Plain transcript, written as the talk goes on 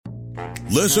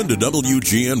Listen to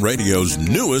WGN Radio's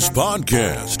newest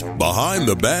podcast, Behind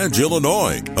the Badge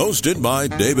Illinois, hosted by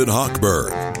David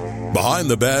Hochberg. Behind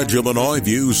the Badge Illinois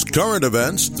views current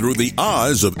events through the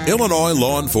eyes of Illinois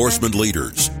law enforcement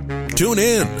leaders. Tune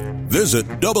in. Visit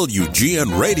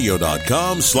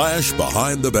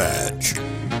WGNRadio.com/Behind the Badge.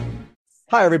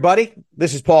 Hi, everybody.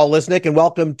 This is Paul Lisnick, and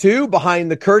welcome to Behind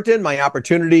the Curtain, my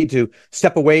opportunity to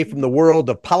step away from the world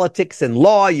of politics and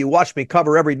law you watch me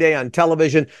cover every day on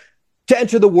television to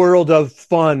enter the world of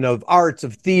fun, of arts,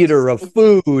 of theater, of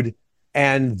food.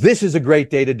 And this is a great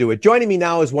day to do it. Joining me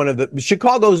now is one of the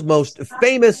Chicago's most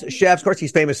famous chefs. Of course,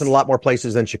 he's famous in a lot more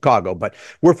places than Chicago, but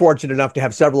we're fortunate enough to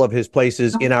have several of his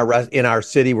places in our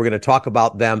city. We're going to talk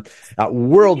about them.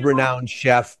 World-renowned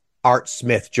chef Art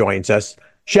Smith joins us.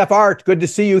 Chef Art, good to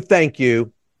see you. Thank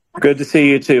you. Good to see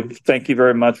you too. Thank you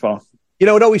very much, Paul. You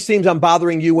know, it always seems I'm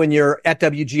bothering you when you're at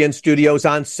WGN Studios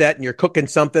on set and you're cooking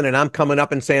something and I'm coming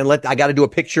up and saying, I got to do a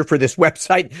picture for this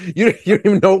website. You don't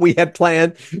even know what we had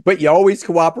planned, but you always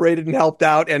cooperated and helped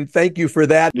out. And thank you for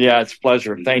that. Yeah, it's a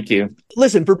pleasure. Thank you.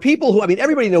 Listen, for people who,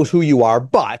 everybody knows who you are,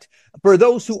 but for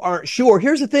those who aren't sure,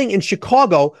 here's the thing. In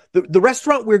Chicago, the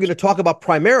restaurant we're going to talk about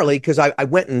primarily, because I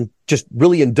went and just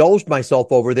really indulged myself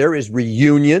over there, is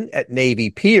Reunion at Navy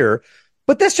Pier.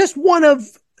 But that's just one of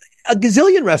a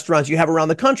gazillion restaurants you have around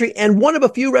the country, and one of a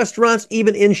few restaurants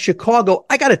even in Chicago.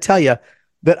 I got to tell you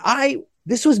that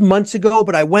this was months ago,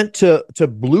 but I went to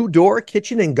Blue Door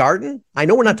Kitchen and Garden. I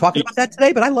know we're not talking about that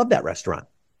today, but I love that restaurant.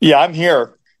 Yeah, I'm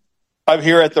here. I'm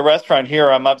here at the restaurant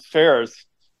here. I'm upstairs.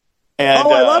 And,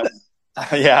 I love it.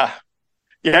 Yeah.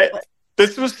 Yeah.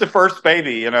 This was the first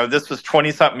baby. This was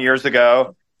 20-something years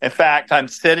ago. In fact, I'm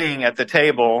sitting at the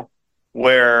table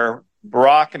where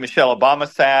Barack and Michelle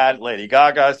Obama sat, Lady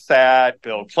Gaga sat,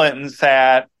 Bill Clinton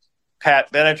sat,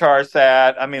 Pat Benatar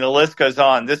sat. The list goes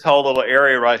on. This whole little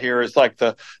area right here is like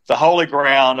the holy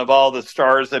ground of all the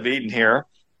stars have eaten here.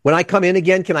 When I come in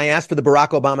again, can I ask for the Barack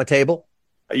Obama table?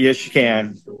 Yes, you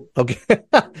can. Okay.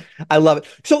 I love it.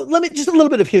 So just a little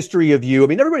bit of history of you.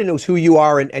 Everybody knows who you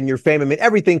are and your fame.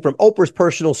 Everything from Oprah's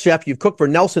personal chef. You've cooked for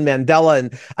Nelson Mandela,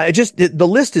 and the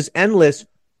list is endless.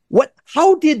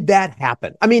 How did that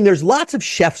happen? There's lots of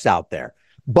chefs out there,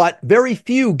 but very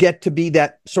few get to be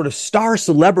that sort of star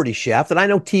celebrity chef. And I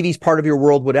know TV's part of your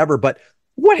world, whatever, but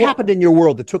what happened in your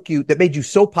world that made you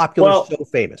so popular, so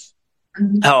famous?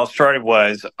 How it started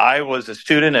was I was a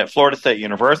student at Florida State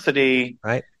University.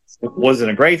 Right.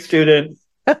 Wasn't a great student.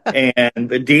 And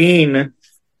the dean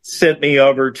sent me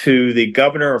over to the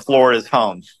governor of Florida's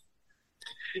home.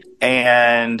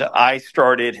 And I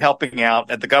started helping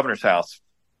out at the governor's house.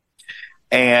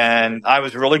 And I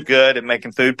was really good at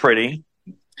making food pretty.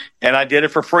 And I did it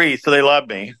for free, so they loved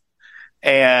me.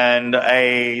 And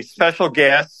a special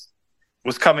guest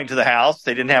was coming to the house.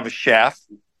 They didn't have a chef.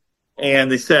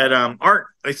 And they said, Art,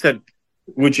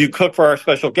 would you cook for our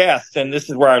special guest? And this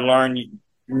is where I learned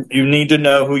you need to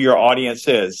know who your audience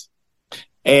is.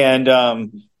 And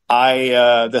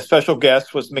the special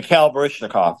guest was Mikhail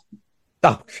Baryshnikov.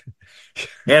 Oh.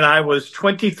 And I was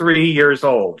 23 years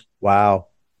old. Wow.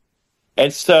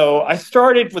 And so I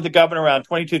started with the governor around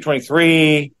 22,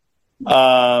 23,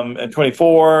 and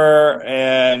 24,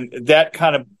 and that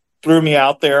kind of threw me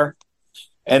out there.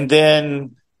 And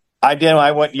then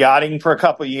I went yachting for a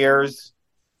couple of years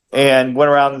and went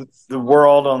around the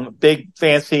world on big,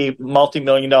 fancy,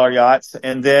 multi-million-dollar yachts.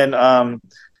 And then I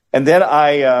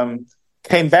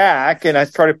came back and I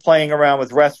started playing around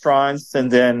with restaurants. And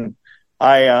then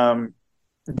I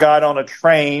got on a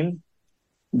train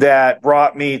that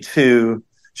brought me to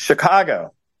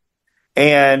Chicago.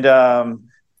 And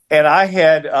I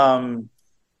had,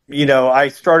 I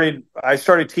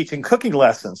started teaching cooking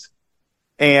lessons.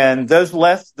 And those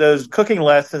cooking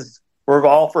lessons were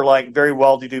all for like very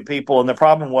well-to-do people. And the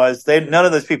problem was none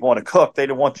of those people want to cook. They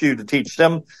don't want you to teach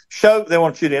them, they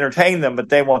want you to entertain them, but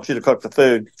they want you to cook the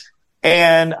food.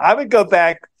 And I would go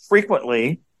back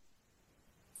frequently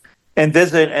and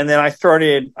visit. And then I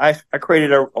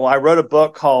wrote a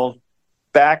book called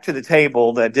Back to the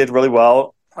Table that did really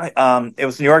well. It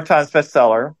was a New York Times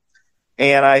bestseller.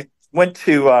 And I went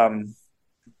to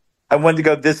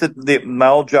go visit my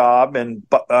old job, and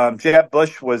Jeb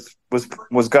Bush was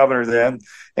governor then,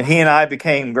 and he and I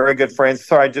became very good friends.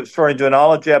 So I started doing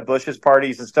all of Jeb Bush's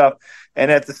parties and stuff.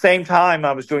 And at the same time,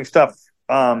 I was doing stuff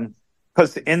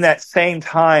because in that same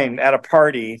time at a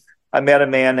party, I met a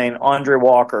man named Andre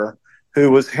Walker,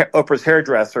 who was Oprah's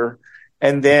hairdresser.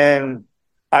 And then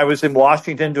I was in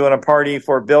Washington doing a party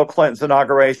for Bill Clinton's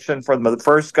inauguration for the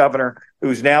first governor,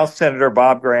 who's now Senator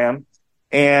Bob Graham.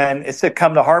 And it said,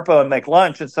 come to Harpo and make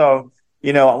lunch. And so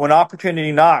when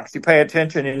opportunity knocks, you pay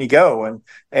attention and you go.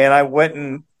 And I went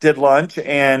and did lunch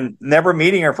and never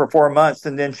meeting her for 4 months.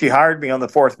 And then she hired me on the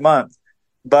 4th month.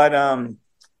 But,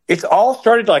 it's all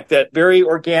started like that, very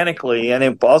organically. And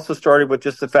it also started with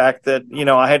just the fact that,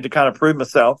 I had to kind of prove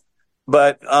myself.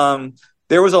 But,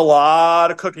 there was a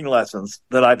lot of cooking lessons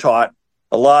that I taught.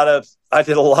 I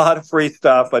did a lot of free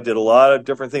stuff. I did a lot of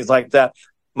different things like that.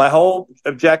 My whole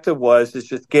objective is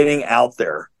just getting out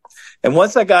there. And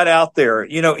once I got out there,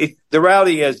 the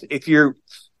reality is if you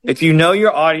know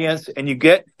your audience and you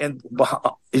get in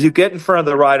front of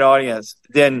the right audience,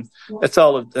 then that's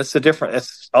all it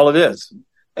is.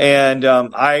 And,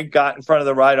 I got in front of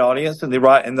the right audience and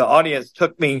the audience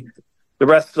took me the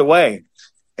rest of the way.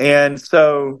 And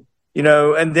so,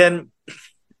 and then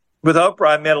with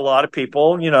Oprah, I met a lot of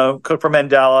people, cooked for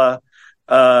Mandela,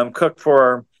 cooked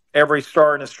for every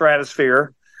star in the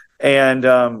stratosphere.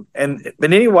 But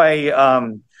anyway,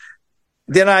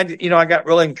 then I got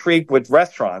really intrigued with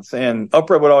restaurants, and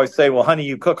Oprah would always say, well, honey,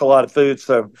 you cook a lot of food,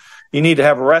 so you need to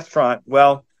have a restaurant.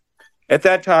 Well, at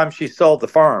that time she sold the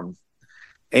farm,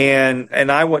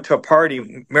 and I went to a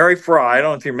party. Mary Fry, I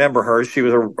don't know if you remember her. She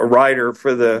was a writer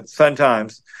for the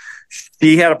Sun-Times.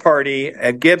 She had a party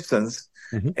at Gibson's,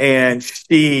 and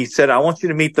she said, I want you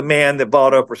to meet the man that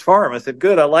bought Oprah's farm. I said,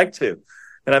 good, I'd like to.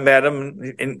 And I met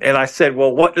him, and I said,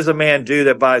 well, what does a man do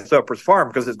that buys Oprah's farm?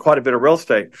 Because it's quite a bit of real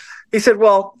estate. He said,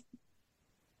 well,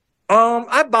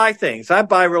 I buy things. I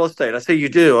buy real estate. I said, you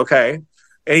do? Okay.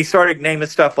 And he started naming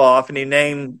stuff off, and he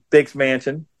named Biggs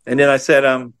Mansion. And then I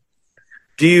said,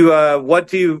 do you own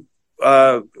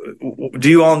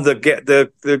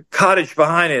the cottage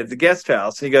behind it, the guest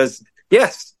house? And he goes,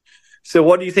 yes. So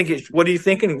what are you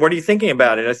thinking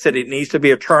about it? I said, it needs to be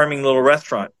a charming little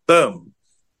restaurant. Boom.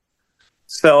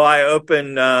 So I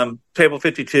opened Table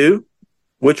 52,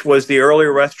 which was the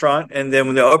earlier restaurant. And then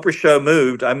when the Oprah show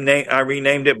moved, I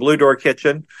renamed it Blue Door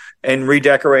Kitchen and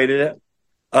redecorated it.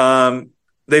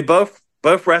 They both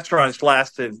restaurants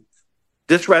lasted.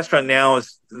 This restaurant now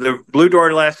is the Blue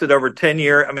Door lasted over 10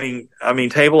 years. I mean,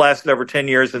 Table lasted over 10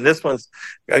 years, and this one's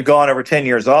gone over 10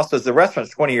 years also. The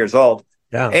restaurant's 20 years old.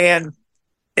 Yeah. And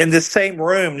in this same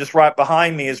room, just right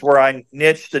behind me, is where I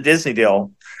niched the Disney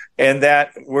deal. And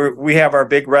that we have our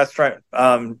big restaurant,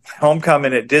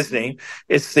 Homecoming at Disney.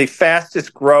 It's the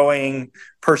fastest growing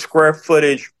per square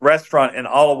footage restaurant in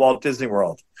all of Walt Disney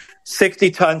World. 60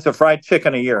 tons of fried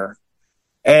chicken a year.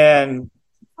 And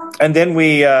then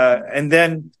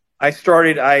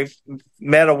I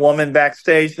met a woman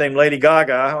backstage named Lady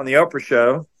Gaga on the Oprah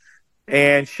show,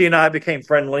 and she and I became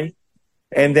friendly.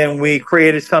 And then we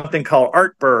created something called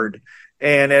Art Bird.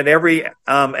 And at every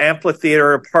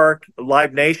amphitheater or park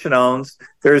Live Nation owns,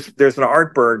 there's an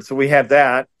Art Bird. So we have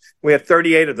that. We have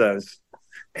 38 of those.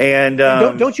 And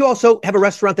don't you also have a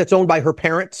restaurant that's owned by her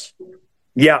parents?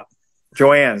 Yeah,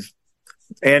 Joanne's.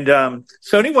 And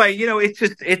so anyway, it's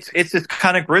just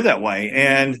kind of grew that way.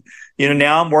 And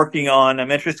now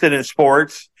I'm interested in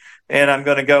sports, and I'm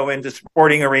going to go into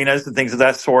sporting arenas and things of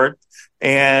that sort.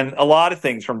 And a lot of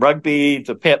things from rugby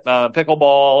to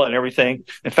pickleball and everything.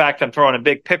 In fact, I'm throwing a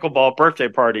big pickleball birthday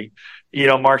party,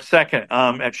 March 2nd,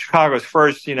 at Chicago's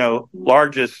first,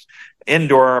 largest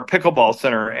indoor pickleball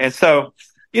center. And so,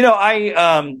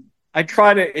 I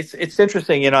try to, it's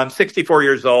interesting, I'm 64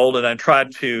 years old, and I try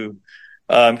to,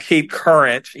 keep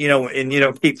current,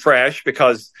 and, keep fresh,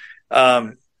 because,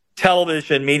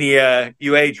 television media,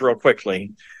 you age real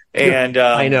quickly. And,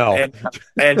 I know.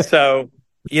 And so,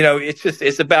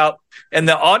 it's about, and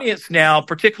the audience now,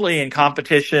 particularly in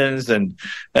competitions and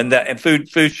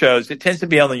food shows, it tends to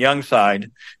be on the young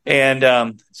side.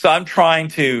 And, so I'm trying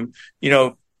to,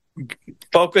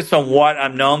 focus on what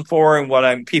I'm known for and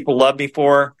what people love me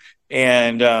for.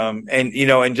 And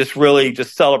just really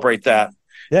just celebrate that.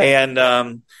 Yeah.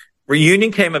 And,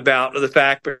 Reunion came about with the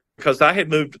fact because I had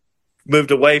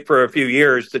moved away for a few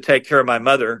years to take care of my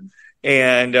mother.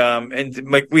 And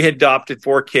we had adopted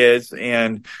 4 kids,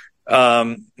 and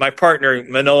my partner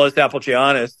Manolis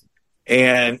Apolgianis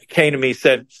and came to me and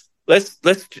said, let's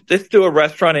do a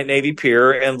restaurant at Navy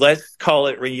Pier, and let's call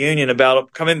it Reunion,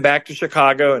 about coming back to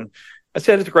Chicago. And I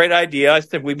said, it's a great idea. I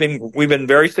said, we've been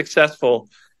very successful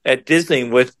at Disney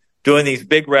with doing these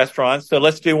big restaurants, so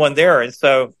let's do one there. And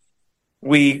so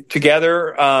we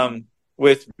together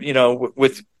with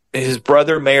his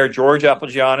brother, Mayor George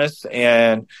Apolgianis,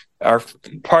 and our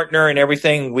partner and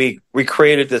everything, we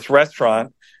created this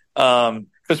restaurant.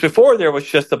 Because before there was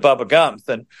just the Bubba Gumps,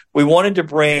 and we wanted to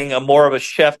bring a more of a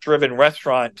chef-driven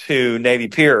restaurant to Navy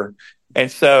Pier.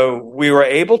 And so we were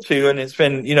able to, and it's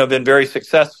been very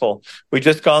successful. We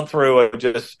just gone through a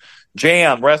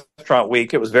Jam Restaurant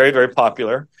Week. It was very, very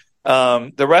popular.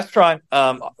 The restaurant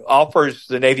offers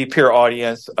the Navy Pier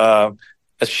audience a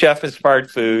chef-inspired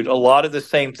food, a lot of the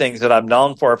same things that I've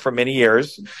known for many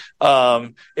years.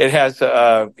 It has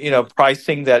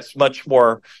pricing that's much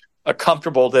more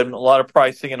comfortable than a lot of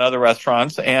pricing in other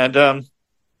restaurants, and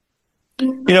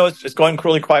it's going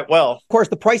really quite well. Of course,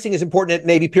 the pricing is important at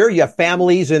Navy Pier. You have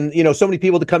families and so many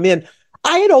people to come in.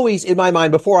 I had always, in my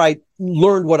mind, before I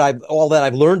learned all that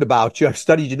I've learned about you, I've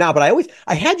studied you now, but I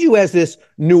had you as this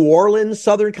New Orleans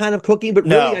Southern kind of cooking, but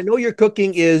really, I know your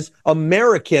cooking is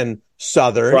American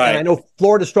Southern, right. And I know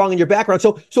Florida's strong in your background.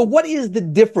 So what is the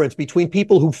difference between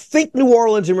people who think New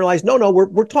Orleans and realize, no,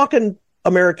 we're talking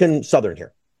American Southern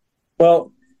here?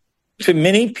 Well, to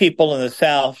many people in the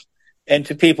South and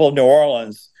to people in New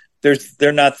Orleans,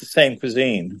 they're not the same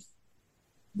cuisine.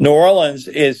 New Orleans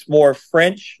is more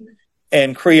French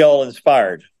and Creole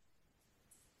inspired.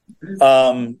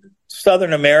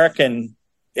 Southern American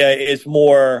is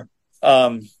more,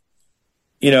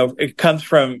 it comes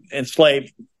from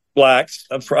enslaved blacks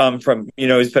from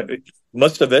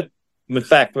most of it, in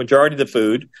fact, majority of the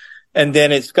food. And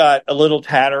then it's got a little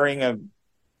tattering of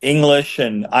English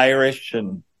and Irish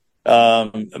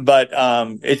but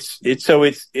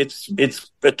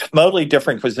it's a totally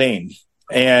different cuisine.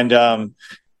 And,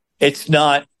 it's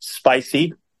not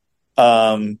spicy.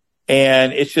 And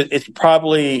it's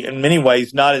probably in many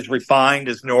ways not as refined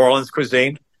as New Orleans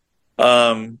cuisine.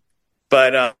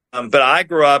 But I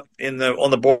grew up on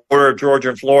the border of Georgia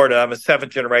and Florida. I'm a 7th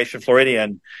generation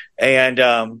Floridian,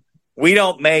 and we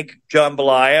don't make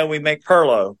jambalaya, we make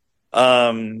perlo.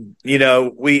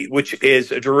 Which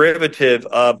is a derivative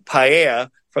of paella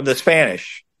from the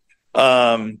Spanish.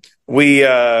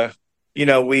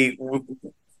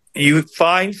 You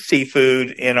find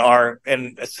seafood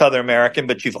in Southern American,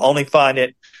 but you only find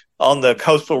it on the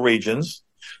coastal regions.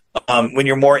 When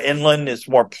you're more inland, it's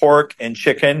more pork and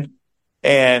chicken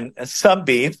and some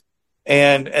beef,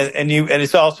 and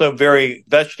it's also very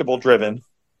vegetable driven.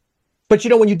 But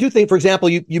when you do think, for example,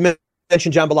 you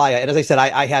mentioned jambalaya, and as I said,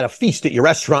 I had a feast at your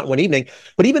restaurant one evening.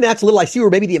 But even that's a little, I see where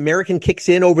maybe the American kicks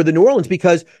in over the New Orleans,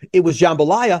 because it was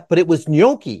jambalaya, but it was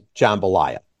gnocchi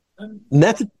jambalaya, and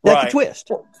that's right. A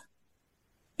twist.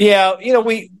 Yeah,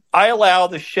 I allow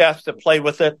the chefs to play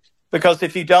with it, because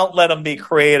if you don't let them be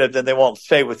creative, then they won't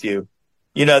stay with you.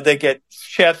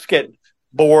 Chefs get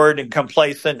bored and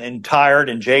complacent and tired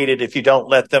and jaded if you don't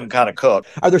let them kind of cook.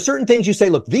 Are there certain things you say,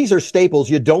 look, these are staples,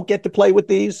 you don't get to play with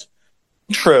these?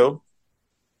 True.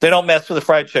 They don't mess with the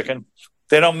fried chicken.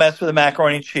 They don't mess with the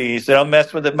macaroni and cheese. They don't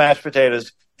mess with the mashed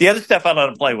potatoes. The other stuff I let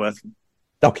them play with.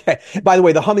 Okay. By the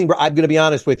way, the hummingbird, I'm going to be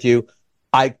honest with you,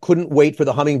 I couldn't wait for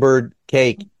the hummingbird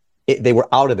cake. They were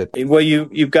out of it. Well,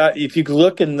 you've got, if you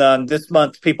look in this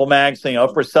month's People magazine,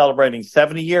 Oprah's celebrating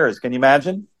 70 years. Can you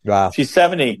imagine? Wow. She's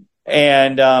 70.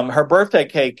 And her birthday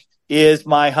cake is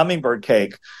my hummingbird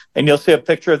cake. And you'll see a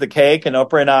picture of the cake and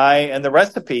Oprah and I and the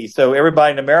recipe. So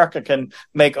everybody in America can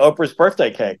make Oprah's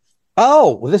birthday cake.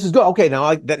 Oh, well, this is good. Okay, now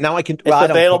I can. It's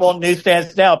available on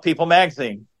newsstands now, People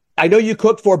magazine. I know you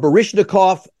cooked for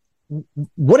Baryshnikov.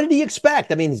 What did he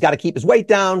expect? I mean, he's got to keep his weight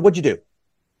down. What'd you do?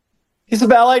 He's a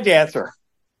ballet dancer.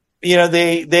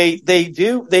 They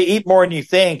eat more than you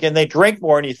think, and they drink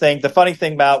more than you think. The funny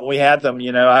thing about when we had them,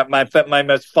 my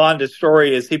most fondest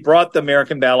story is he brought the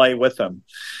American Ballet with him.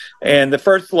 And the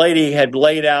first lady had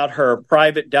laid out her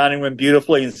private dining room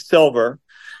beautifully in silver,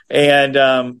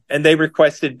 and they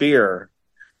requested beer,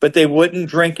 but they wouldn't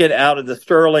drink it out of the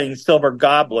sterling silver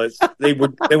goblets. They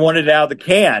wanted it out of the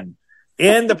can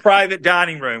in the private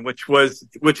dining room, which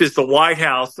is the White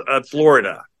House of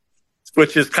Florida,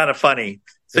 which is kind of funny.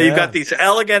 So You've got these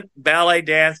elegant ballet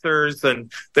dancers,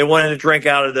 and they wanted to drink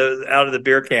out of the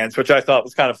beer cans, which I thought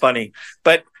was kind of funny.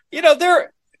 But I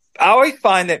always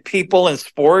find that people in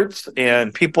sports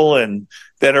and people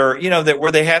that are that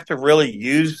where they have to really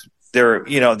use their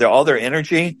all their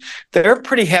energy, they're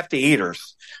pretty hefty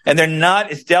eaters, and they're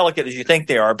not as delicate as you think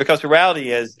they are, because the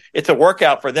reality is it's a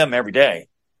workout for them every day.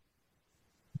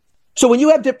 So when you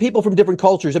have people from different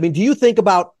cultures, I mean, do you think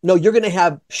about, no, you're going to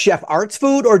have Chef Art's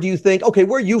food, or do you think, okay,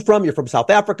 where are you from? You're from South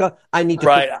Africa. I need to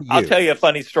cook for you. I'll tell you a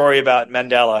funny story about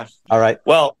Mandela. All right.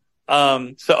 Well,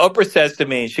 so Oprah says to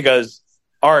me, she goes,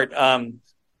 Art, Mr.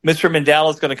 Mandela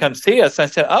is going to come see us. I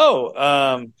said,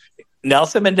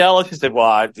 Nelson Mandela? She said,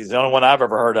 well, he's the only one I've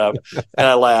ever heard of. And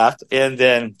I laughed.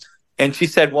 And she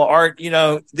said, well, Art,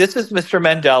 this is Mr.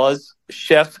 Mandela's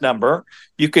chef's number.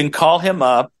 You can call him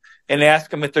up and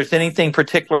ask him if there's anything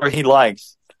particular he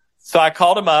likes. So I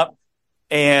called him up,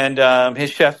 and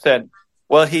his chef said,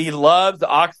 well, he loves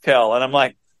oxtail. And I'm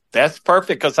like, that's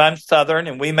perfect, because I'm Southern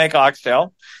and we make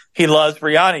oxtail. He loves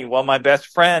biryani. Well, my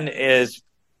best friend is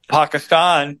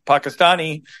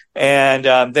Pakistani,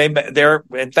 and they're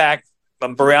in fact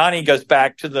biryani goes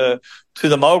back to the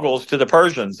Mughals, to the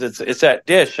Persians. It's that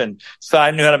dish, and so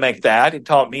I knew how to make that. He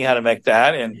taught me how to make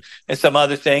that, and some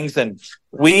other things. And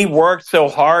we worked so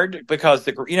hard because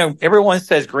everyone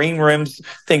says green rooms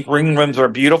are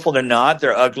beautiful. They're not.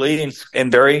 They're ugly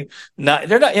and very not.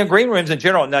 They're not. Green rooms in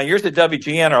general. Now yours at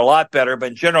WGN are a lot better, but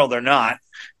in general they're not.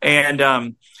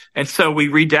 And so we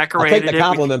redecorated it. I'll take the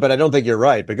compliment, but I don't think you're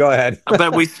right. But go ahead.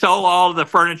 But we stole all of the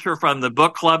furniture from the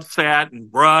book club set and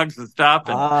rugs and stuff.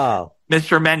 And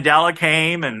Mr. Mandela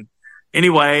came. And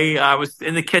anyway, I was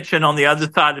in the kitchen on the other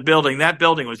side of the building. That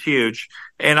building was huge.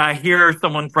 And I hear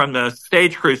someone from the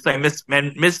stage crew say, Miss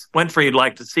Winfrey would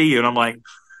like to see you. And I'm like,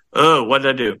 oh, what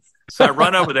did I do? So I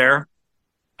run over there.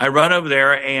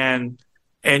 And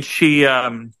she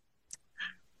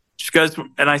goes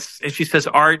and she says,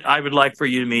 Art, I would like for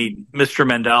you to meet Mr.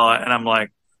 Mandela. And I'm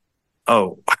like,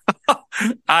 oh,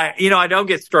 I don't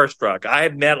get starstruck. I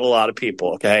have met a lot of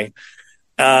people. Okay.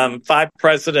 5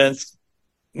 presidents,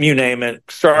 you name it,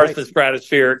 stars in the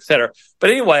stratosphere, et cetera.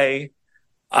 But anyway,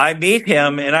 I meet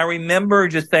him and I remember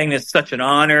just saying it's such an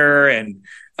honor. And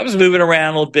I was moving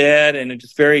around a little bit and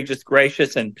just very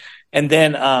gracious. And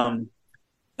then,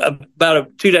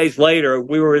 about 2 days later,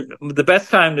 the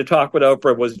best time to talk with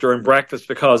Oprah was during breakfast,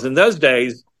 because in those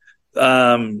days,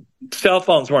 cell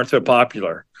phones weren't so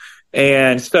popular.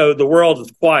 And so the world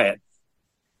was quiet.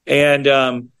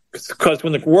 And because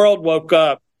when the world woke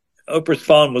up, Oprah's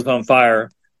phone was on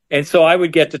fire. And so I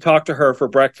would get to talk to her for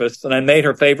breakfast, and I made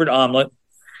her favorite omelet.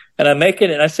 And I make it,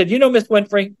 and I said, Miss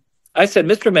Winfrey, I said,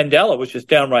 Mr. Mandela was just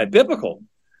downright biblical.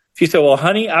 She said, well,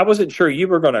 honey, I wasn't sure you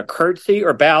were going to curtsy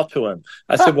or bow to him.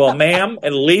 I said, well, ma'am,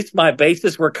 at least my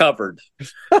bases were covered.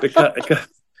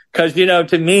 Because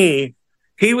to me,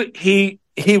 he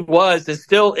was and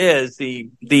still is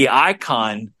the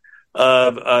icon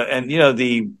of,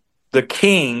 the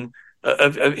king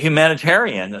of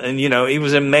humanitarian. And, he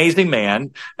was an amazing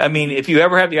man. I mean, if you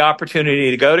ever have the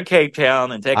opportunity to go to Cape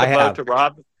Town and take a boat to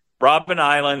Robben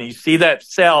Island, and you see that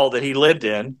cell that he lived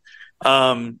in,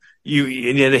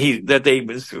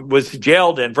 was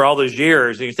jailed in for all those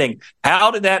years, and you think, how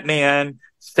did that man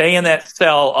stay in that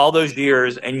cell all those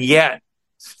years and yet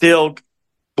still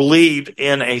believe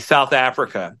in a South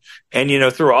Africa, and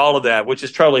through all of that, which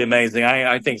is totally amazing.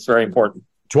 I think it's very important.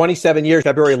 27 years,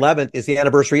 February 11th is the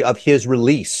anniversary of his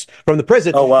release from the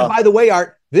prison. Oh, wow. And by the way,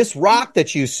 Art, this rock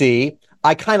that you see,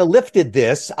 I kind of lifted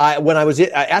this when I was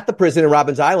at the prison in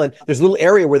Robben Island. There's a little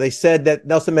area where they said that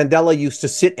Nelson Mandela used to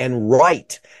sit and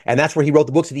write, and that's where he wrote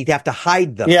the books, and he'd have to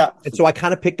hide them. Yeah. And so I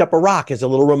kind of picked up a rock as a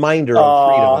little reminder of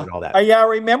freedom and all that. Yeah, I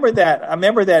remember that. I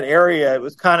remember that area. It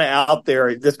was kind of out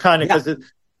there. This kind of, because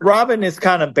Robben is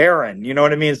kind of barren. You know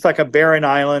what I mean? It's like a barren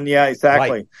island. Yeah,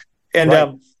 exactly. Right.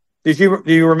 And do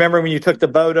you remember when you took the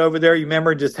boat over there? You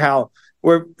remember just how?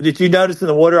 Did you notice in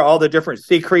the water all the different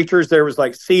sea creatures? There was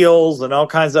like seals and all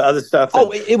kinds of other stuff.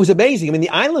 It was amazing. I mean, the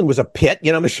island was a pit.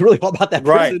 It's really all about that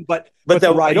prison, but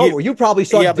the ride over, you probably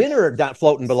saw dinner down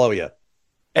floating below you.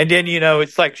 And then,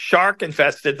 it's like shark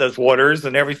infested, those waters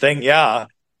and everything. Yeah.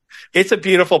 It's a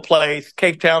beautiful place.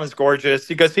 Cape Town is gorgeous.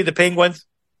 You go see the penguins?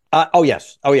 Oh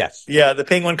yes. Yeah, the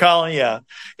penguin colony. Yeah,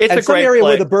 it's a great area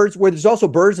place. where there's also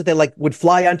birds that they would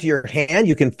fly onto your hand.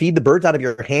 You can feed the birds out of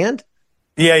your hand.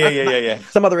 Yeah.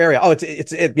 Some other area. Oh,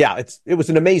 it was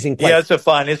an amazing place. Yeah, it's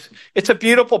fun. It's a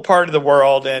beautiful part of the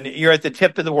world, and you're at the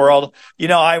tip of the world.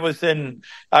 I was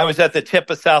at the tip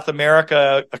of South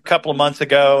America a couple of months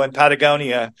ago in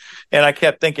Patagonia, and I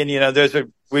kept thinking,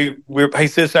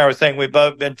 Jesus and I were saying we've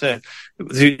both been to,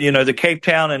 the Cape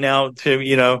Town, and now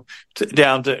to,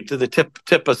 down to the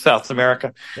tip of South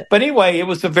America. But anyway, it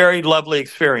was a very lovely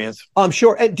experience. I'm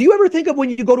sure. And do you ever think of when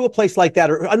you go to a place like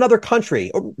that or another country,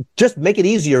 or just make it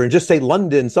easier and just say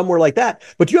London, somewhere like that?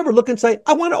 But do you ever look and say,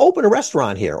 I want to open a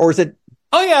restaurant here? Or is it?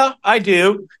 Oh yeah, I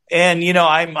do. And,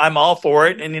 I'm all for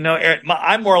it. And,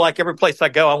 I'm more like every place I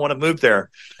go, I want to move there.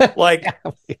 Like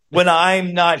when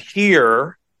I'm not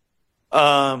here,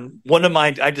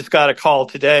 I just got a call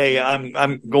today.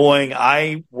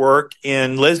 I work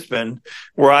in Lisbon,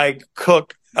 where I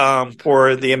cook,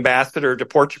 for the ambassador to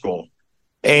Portugal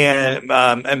and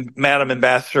Madam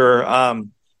Ambassador,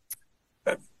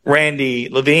 Randy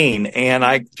Levine, and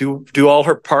I do all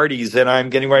her parties, and I'm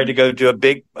getting ready to go do a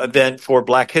big event for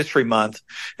Black History Month,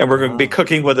 and we're going to be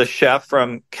cooking with a chef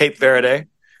from Cape Verde.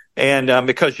 And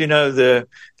because the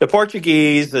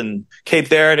Portuguese and Cape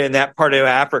Verde and that part of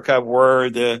Africa were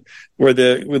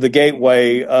the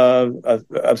gateway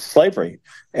of slavery,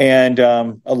 and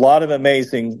a lot of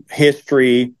amazing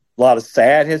history, a lot of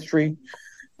sad history,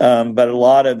 but a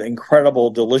lot of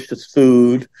incredible, delicious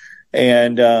food.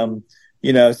 And,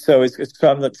 so it's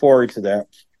something to look forward to that.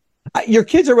 Your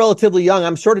kids are relatively young.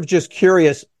 I'm sort of just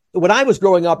curious. When I was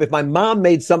growing up, if my mom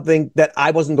made something that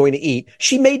I wasn't going to eat,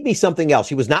 she made me something else.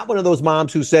 She was not one of those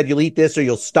moms who said, you'll eat this or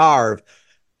you'll starve.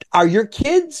 Are your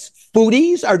kids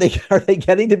foodies? Are they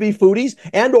getting to be foodies?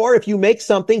 And or if you make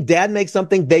something, dad makes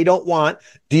something they don't want,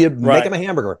 do you make them a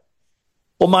hamburger?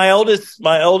 Well, my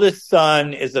oldest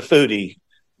son is a foodie.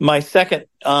 My second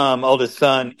oldest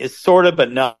son is sort of, but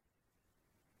not.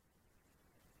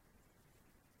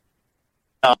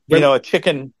 A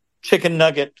chicken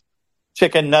nugget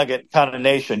kind of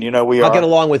nation. We are. I'll get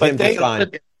along with him just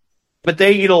fine. But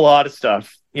they eat a lot of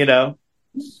stuff.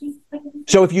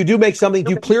 So if you do make something, do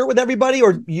you clear it with everybody,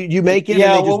 or you make it?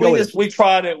 Yeah, and they just we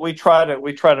try to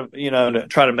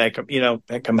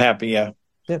make them happy. Yeah.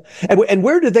 Yeah. And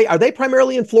where are they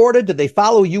primarily in Florida? Did they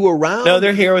follow you around? No,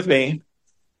 they're here with me.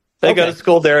 They go to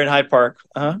school there in Hyde Park.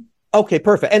 Uh-huh. Okay,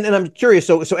 perfect. And I'm curious.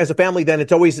 So as a family, then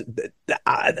it's always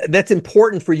that's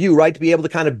important for you, right? To be able to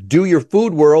kind of do your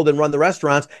food world and run the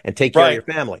restaurants and take care of your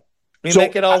family. We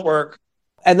make it all work.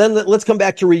 And then let's come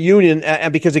back to reunion.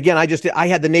 And because again, I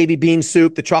had the navy bean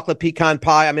soup, the chocolate pecan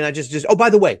pie. I mean, oh, by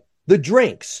the way, the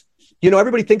drinks.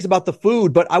 Everybody thinks about the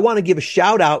food, but I want to give a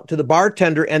shout out to the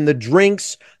bartender and the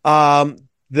drinks.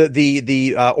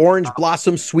 The orange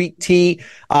blossom sweet tea,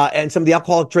 and some of the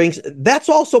alcoholic drinks. That's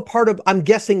also part of, I'm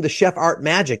guessing, the chef art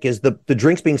magic is the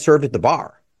drinks being served at the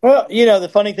bar. Well, the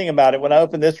funny thing about it, when I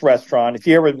opened this restaurant, if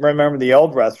you ever remember the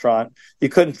old restaurant, you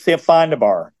couldn't find a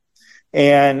bar.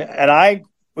 And I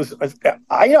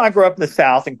grew up in the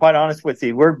South, and quite honest with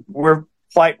you, we're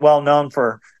quite well known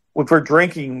for, if we're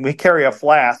drinking, we carry a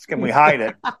flask and we hide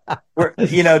it.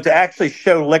 To actually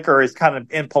show liquor is kind of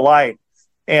impolite.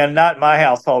 And not in my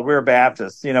household. We're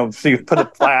Baptists, so you put a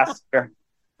flask there.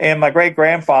 And my great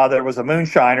grandfather was a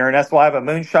moonshiner, and that's why I have a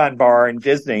moonshine bar in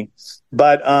Disney.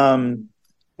 But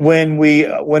when we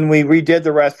redid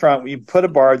the restaurant, we put a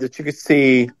bar that you could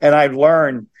see, and I've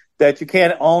learned that you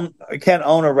can't own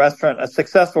a restaurant, a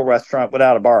successful restaurant,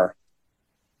 without a bar.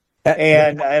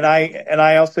 And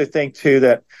I also think too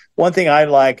that one thing I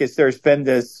like is there's been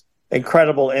this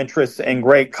incredible interest in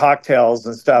great cocktails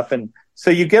and stuff, and so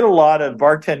you get a lot of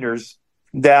bartenders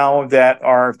now that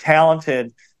are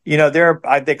talented.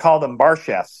 They call them bar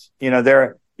chefs.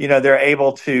 They're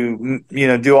able to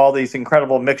do all these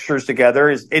incredible mixtures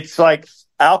together. It's like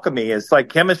alchemy. It's like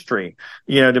chemistry.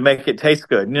 To make it taste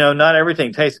good. Not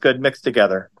everything tastes good mixed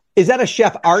together. Is that a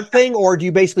chef art thing, or do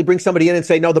you basically bring somebody in and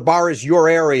say, no, the bar is your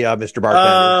area, Mr.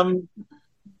 Bartender?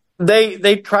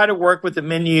 They try to work with the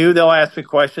menu. They'll ask me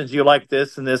questions. You like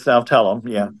this and this, and I'll tell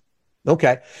them. Yeah.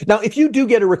 Okay. Now, if you do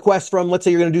get a request from, let's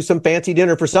say you're going to do some fancy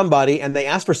dinner for somebody and they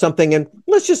ask for something, and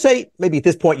let's just say maybe at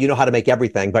this point you know how to make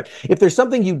everything, but if there's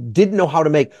something you didn't know how to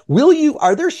make,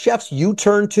 are there chefs you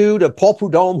turn to Paul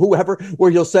Prudhomme, whoever, where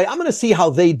you'll say, I'm going to see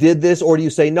how they did this? Or do you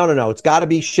say, no, it's got to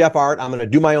be chef art. I'm going to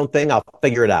do my own thing. I'll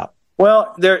figure it out.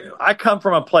 Well, I come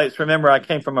from a place, remember, I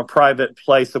came from a private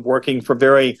place of working for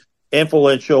very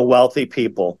influential, wealthy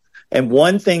people. And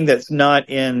one thing that's not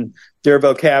in their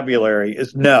vocabulary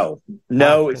is no.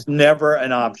 No is never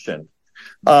an option.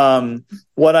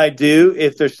 What I do,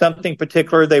 if there's something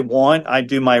particular they want, I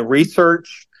do my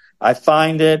research, I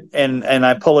find it, and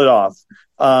I pull it off.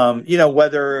 Everyone,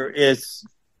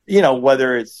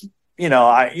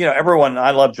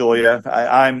 I love Julia.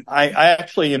 I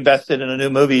actually invested in a new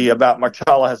movie about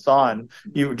Marcella Hassan.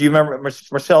 Do you remember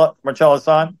Marcella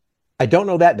Hassan? I don't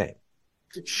know that name.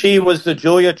 She was the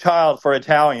Julia Child for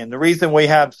Italian. The reason we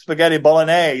have spaghetti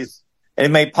bolognese and it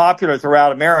made popular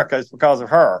throughout America is because of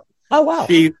her. Oh, wow.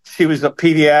 She was a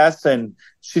PBS, and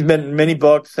she's been in many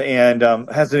books and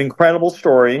has an incredible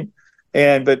story.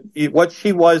 But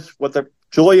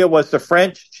Julia was the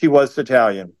French, she was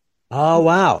Italian. Oh,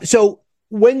 wow. So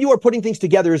when you are putting things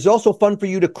together, is it also fun for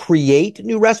you to create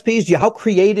new recipes? How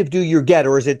creative do you get?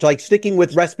 Or is it like sticking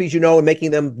with recipes and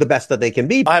making them the best that they can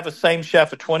be? I have the same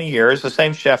chef for 20 years, the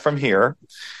same chef from here.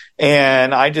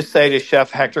 And I just say to Chef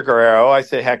Hector Guerrero, I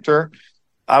say, Hector,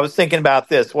 I was thinking about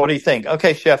this. What do you think?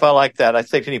 Okay, chef, I like that. I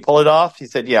say, can you pull it off? He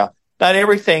said, yeah. Not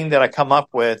everything that I come up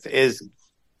with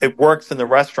it works in the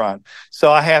restaurant.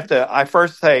 So I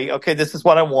first say, okay, this is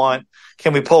what I want.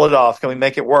 Can we pull it off? Can we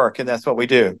make it work? And that's what we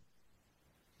do.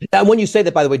 And when you say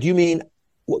that, by the way, can you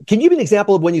give me an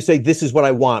example of when you say, this is what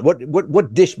I want?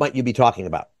 What dish might you be talking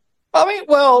about? I mean,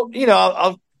 well,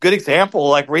 a good example,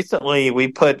 like recently we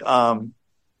put, I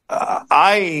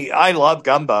love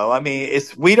gumbo. I mean,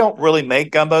 we don't really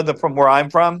make gumbo from where I'm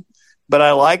from, but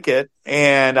I like it.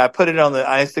 And I put it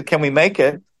I said, can we make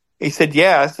it? He said,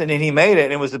 yes. And then he made it.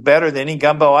 And it was better than any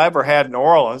gumbo I ever had in New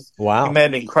Orleans. Wow. He made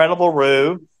an incredible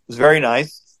roux. It was very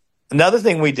nice. Another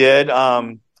thing we did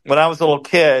when I was a little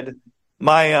kid,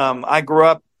 I grew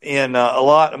up in a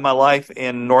lot of my life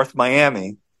in North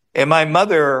Miami, and my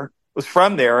mother was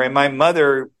from there. And my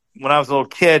mother, when I was a little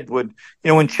kid, would,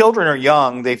 when children are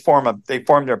young, they form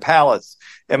their palates.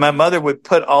 And my mother would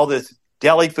put all this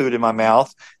deli food in my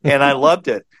mouth, and I loved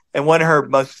it. And one of her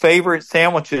most favorite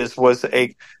sandwiches was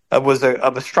a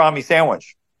pastrami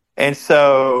sandwich. And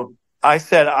so I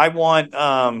said, I want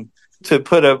to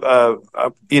put a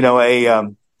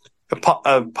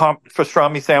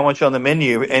pastrami sandwich on the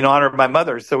menu in honor of my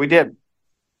mother. So we did.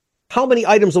 How many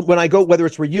items when I go, whether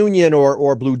it's Reunion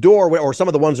or Blue Door or some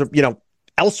of the ones,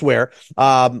 elsewhere,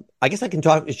 I guess I can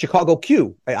talk Chicago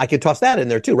Q. I could toss that in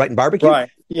there too, right? In barbecue. Right.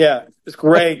 Yeah. It's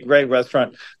great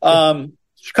restaurant.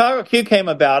 Chicago Q came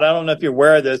about. I don't know if you're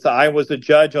aware of this. I was a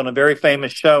judge on a very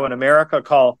famous show in America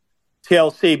called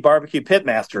TLC Barbecue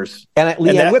Pitmasters. And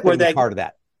Leanne Whitman was part of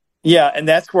that. Yeah. And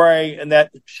that's where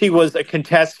she was a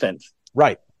contestant.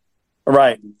 Right.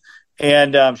 Right.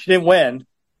 And she didn't win,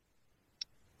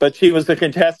 but she was a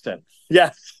contestant.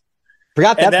 Yes.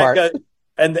 Forgot that part.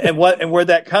 And where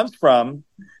that comes from.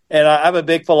 And I have a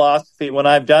big philosophy when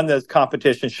I've done those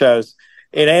competition shows.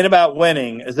 It ain't about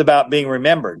winning. It's about being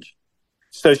remembered.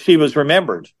 So she was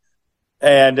remembered.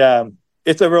 And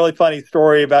it's a really funny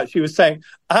story about, she was saying,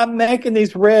 I'm making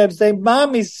these ribs. They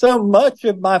remind me so much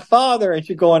of my father. And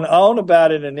she's going on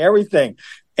about it and everything.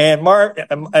 And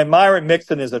Myron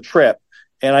Mixon is a trip.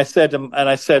 And I said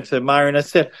to Myron,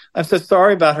 I'm so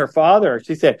sorry about her father.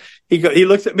 She said, he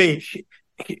looks at me,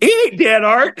 he ain't dead,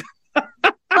 Art.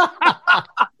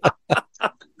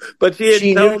 But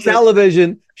she knew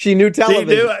television. She knew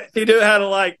television. She knew how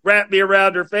to wrap me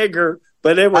around her finger,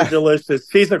 but it was delicious.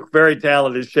 She's a very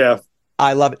talented chef.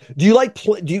 I love it. Do you like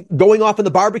going off in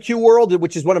the barbecue world,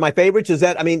 which is one of my favorites? Is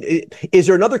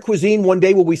there another cuisine one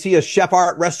day will we see a chef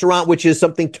art restaurant, which is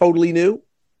something totally new?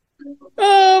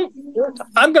 I'm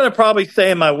going to probably say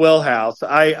in my wheelhouse.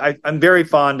 I'm very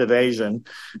fond of Asian,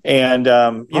 and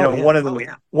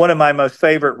one of my most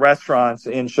favorite restaurants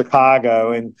in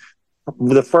Chicago, and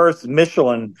the first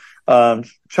Michelin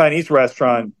Chinese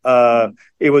restaurant.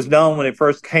 It was known when it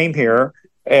first came here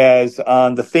as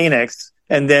the Phoenix,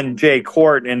 and then Jay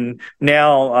Court, and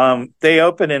now they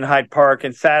open in Hyde Park,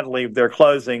 and sadly they're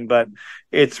closing. But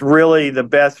it's really the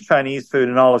best Chinese food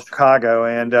in all of Chicago,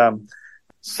 and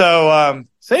So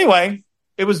anyway,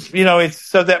 it was, it's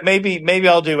so that maybe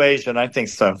I'll do Asian. I think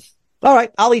so. All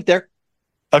right. I'll eat there.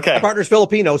 Okay. My partner's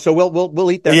Filipino, so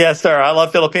we'll eat there. Yes, sir. I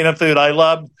love Filipino food. I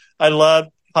love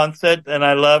pancit, and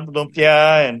I love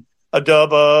lumpia and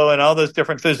adobo and all those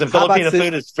different foods. And Filipino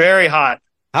food is very hot.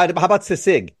 How about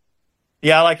sisig?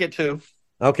 Yeah, I like it too.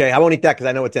 Okay, I won't eat that because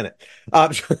I know what's in it,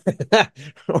 or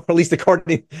at least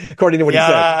according to what you said.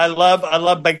 Yeah, I love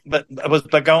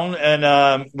bagong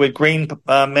and with green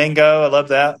mango. I love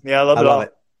that. Yeah, I love it all.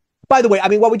 By the way,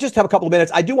 while we just have a couple of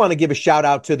minutes, I do want to give a shout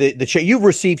out to the you've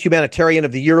received Humanitarian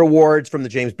of the Year awards from the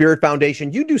James Beard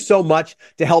Foundation. You do so much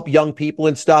to help young people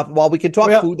and stuff. While we can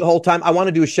talk food the whole time, I want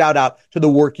to do a shout out to the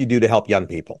work you do to help young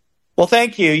people. Well,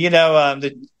 thank you.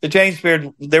 The James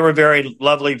Beard, they were very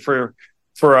lovely for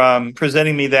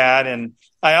presenting me that. And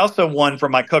I also won for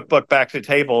my cookbook, Back to the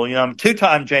Table. I'm a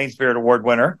 2-time James Beard Award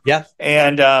winner. Yes.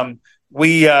 And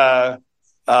we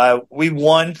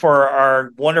won for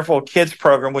our wonderful kids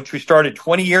program, which we started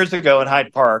 20 years ago in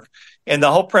Hyde Park. And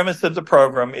the whole premise of the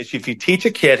program is if you teach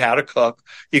a kid how to cook,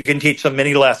 you can teach them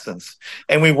many lessons.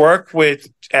 And we work with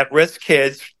at-risk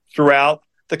kids throughout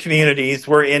the communities.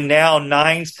 We're in now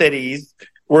 9 cities.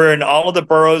 We're in all of the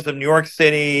boroughs of New York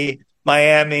City,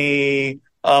 Miami,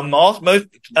 most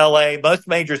LA, most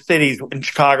major cities in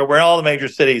Chicago. We're in all the major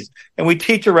cities, and we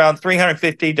teach around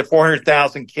 350 to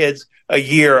 400,000 kids a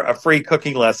year a free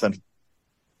cooking lesson.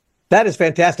 That is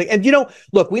fantastic. And,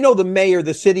 look, we know the mayor,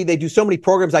 the city, they do so many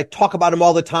programs. I talk about them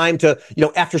all the time to,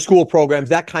 after school programs,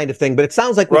 that kind of thing. But it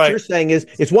sounds like what you're saying is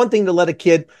it's one thing to let a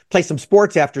kid play some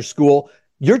sports after school.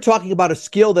 You're talking about a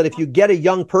skill that if you get a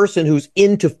young person who's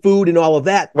into food and all of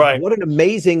that, what an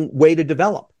amazing way to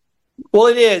develop. Well,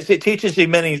 it is. It teaches you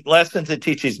many lessons. It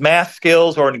teaches math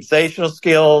skills, organizational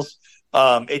skills.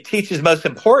 It teaches, most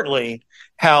importantly,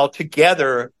 how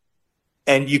together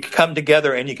and you can come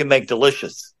together and you can make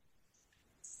delicious.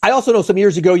 I also know some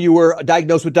years ago you were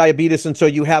diagnosed with diabetes, and so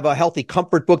you have a healthy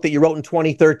comfort book that you wrote in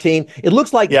 2013. It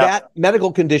looks like that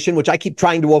medical condition, which I keep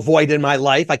trying to avoid in my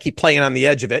life. I keep playing on the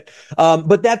edge of it.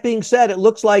 But that being said, it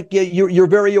looks like you're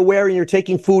very aware and you're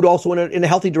taking food also in a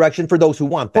healthy direction for those who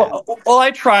want that. Well,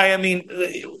 I try.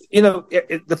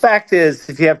 The fact is,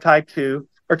 if you have type 2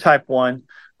 or type 1,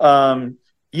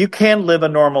 you can live a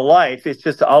normal life. It's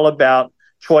just all about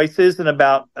choices and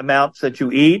about amounts that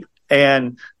you eat.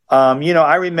 And,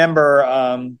 I remember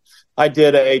I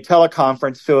did a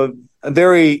teleconference to a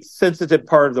very sensitive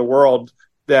part of the world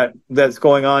that's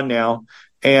going on now.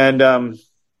 And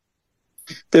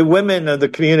the women of the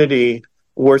community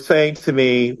were saying to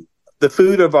me, the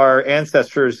food of our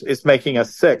ancestors is making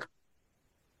us sick.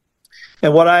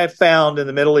 And what I have found in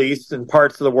the Middle East and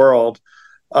parts of the world,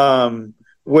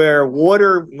 where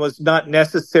water was not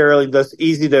necessarily thus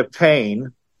easy to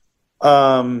obtain,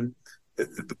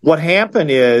 what happened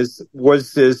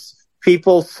was this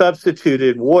people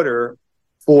substituted water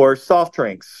for soft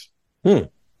drinks. And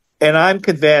I'm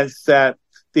convinced that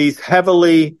these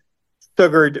heavily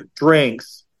sugared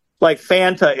drinks, like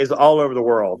Fanta, is all over the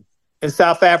world. In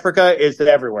South Africa, it's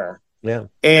everywhere. Yeah.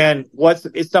 And what's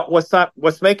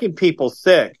making people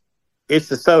sick, it's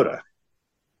the soda.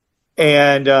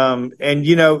 And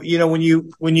when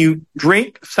you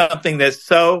drink something that's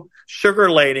so sugar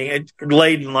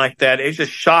laden like that, it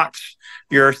just shocks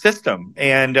your system.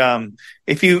 And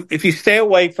if you stay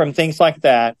away from things like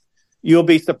that, you'll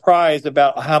be surprised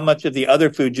about how much of the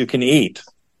other food you can eat.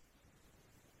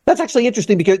 That's actually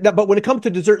interesting but when it comes to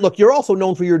dessert, look, you're also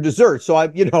known for your dessert. So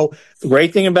The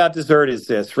great thing about dessert is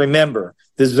this. Remember,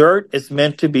 dessert is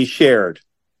meant to be shared.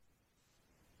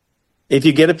 If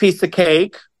you get a piece of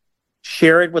cake,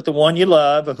 share it with the one you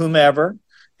love or whomever,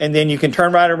 and then you can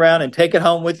turn right around and take it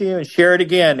home with you and share it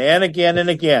again and again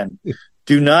and again.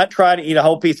 Do not try to eat a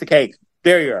whole piece of cake.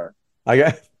 There you are. Fair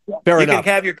enough. You can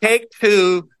have your cake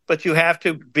too, but you have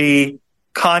to be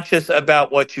conscious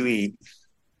about what you eat.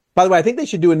 By the way, I think they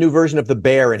should do a new version of The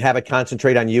Bear and have it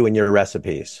concentrate on you and your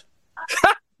recipes.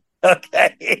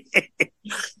 Okay.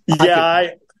 Yeah,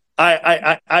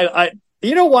 I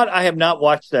you know what? I have not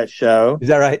watched that show. Is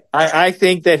that right? I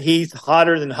think that he's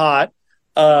hotter than hot.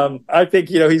 I think,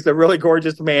 he's a really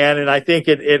gorgeous man. And I think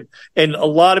and a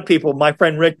lot of people, my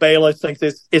friend Rick Bayless thinks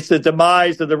it's the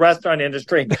demise of the restaurant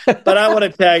industry. But I want to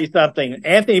tell you something.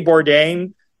 Anthony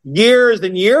Bourdain, years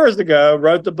and years ago,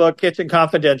 wrote the book Kitchen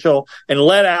Confidential and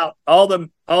let out all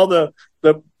the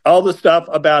stuff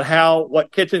about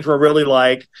what kitchens were really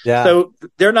like. Yeah. So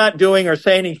they're not doing or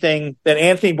saying anything that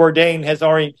Anthony Bourdain has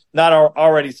already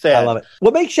said. I love it.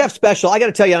 What makes Chef special? I got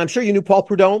to tell you, I'm sure you knew Paul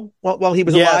Prudhomme while he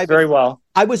was alive. Yeah, very well.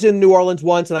 I was in New Orleans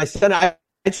once, and I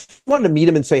just wanted to meet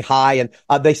him and say hi. And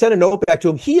they sent a note back to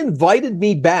him. He invited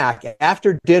me back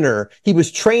after dinner. He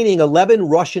was training 11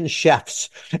 Russian chefs,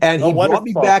 and he brought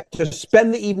me back to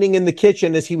spend the evening in the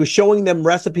kitchen as he was showing them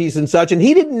recipes and such. And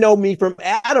he didn't know me from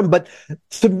Adam, but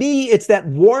to me, it's that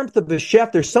warmth of the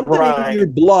chef. There's something in your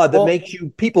blood that makes you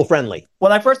people friendly.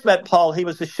 When I first met Paul, he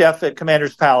was the chef at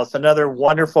Commander's Palace, another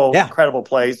wonderful, incredible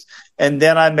place. And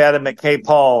then I met him at K.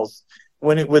 Paul's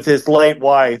with his late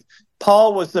wife.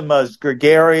 Paul was the most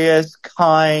gregarious,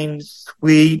 kind,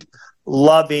 sweet,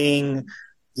 loving,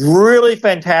 really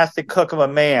fantastic cook of a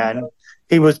man.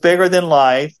 He was bigger than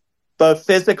life, both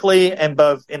physically and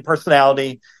both in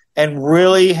personality, and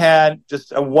really had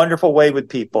just a wonderful way with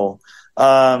people.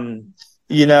 I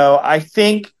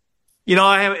think,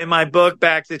 I have in my book,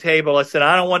 Back to the Table, I said,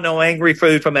 I don't want no angry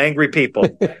food from angry people.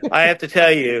 I have to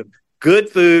tell you, good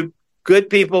food, good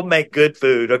people make good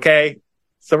food, okay?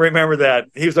 So remember that.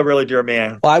 He was a really dear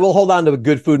man. Well, I will hold on to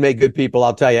good food make good people,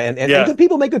 I'll tell you. And good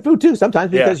people make good food, too,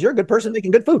 sometimes because you're a good person making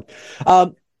good food.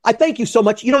 I thank you so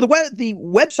much. The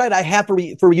website I have for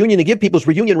Reunion to give people is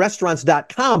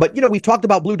reunionrestaurants.com. But, we've talked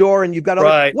about Blue Door and you've got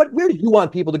other. Where do you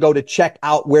want people to go to check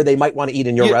out where they might want to eat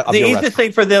in your restaurant? The easiest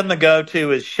thing for them to go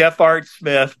to is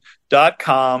chefartsmith.com.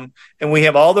 And we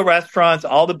have all the restaurants,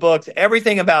 all the books,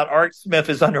 everything about Art Smith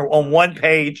is on one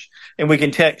page, and we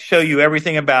can show you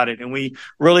everything about it. And we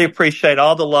really appreciate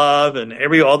all the love and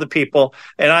all the people.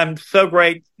 And I'm so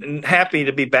great and happy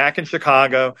to be back in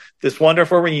Chicago, this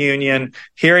wonderful reunion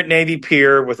here at Navy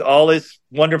Pier with all this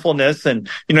wonderfulness. And,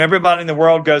 everybody in the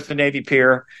world goes to Navy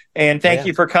Pier. And thank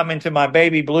you for coming to my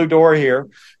baby Blue Door here.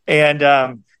 And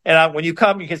when you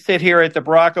come, you can sit here at the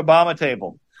Barack Obama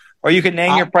table. Or you can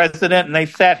name your president, and they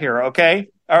sat here, okay?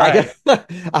 All right.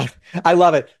 I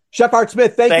love it. Chef Art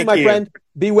Smith, thank you, my friend.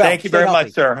 Be well. Thank you very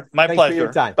much, sir. My pleasure. For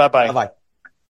your time. Bye-bye. Bye-bye.